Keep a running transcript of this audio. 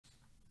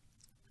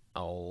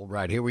All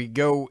right, here we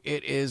go.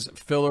 It is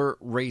filler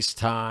race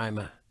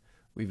time.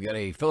 We've got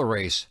a filler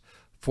race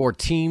for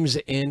teams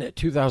in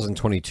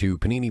 2022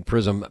 Panini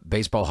Prizm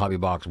Baseball Hobby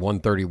Box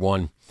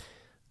 131.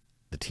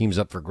 The teams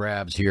up for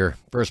grabs here.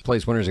 First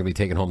place winners are going to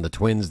be taking home the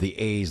Twins, the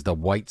A's, the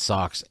White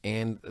Sox,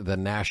 and the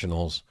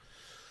Nationals.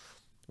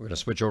 We're going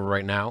to switch over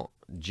right now.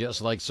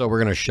 Just like so, we're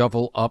going to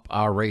shuffle up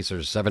our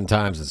racers 7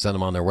 times and send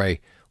them on their way.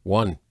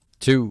 1,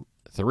 2,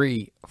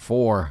 3,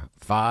 4,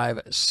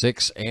 5,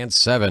 6, and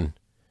 7.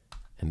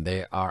 And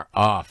they are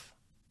off.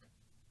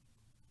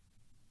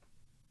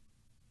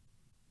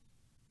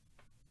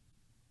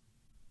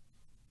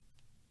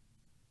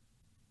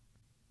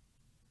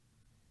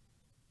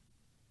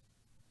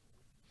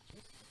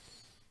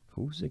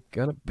 Who's it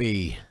gonna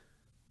be?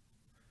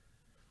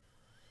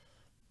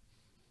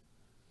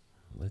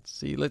 Let's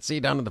see,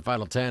 down to the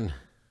final 10.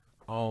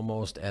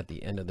 Almost at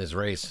the end of this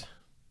race.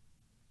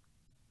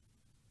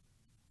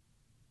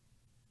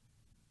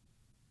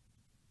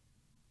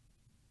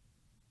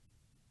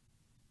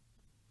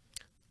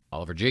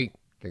 Oliver G,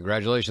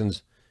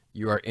 congratulations.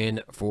 You are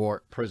in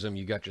for Prizm.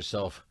 You got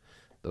yourself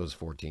those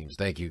 4 teams.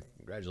 Thank you.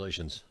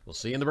 Congratulations. We'll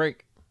see you in the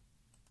break.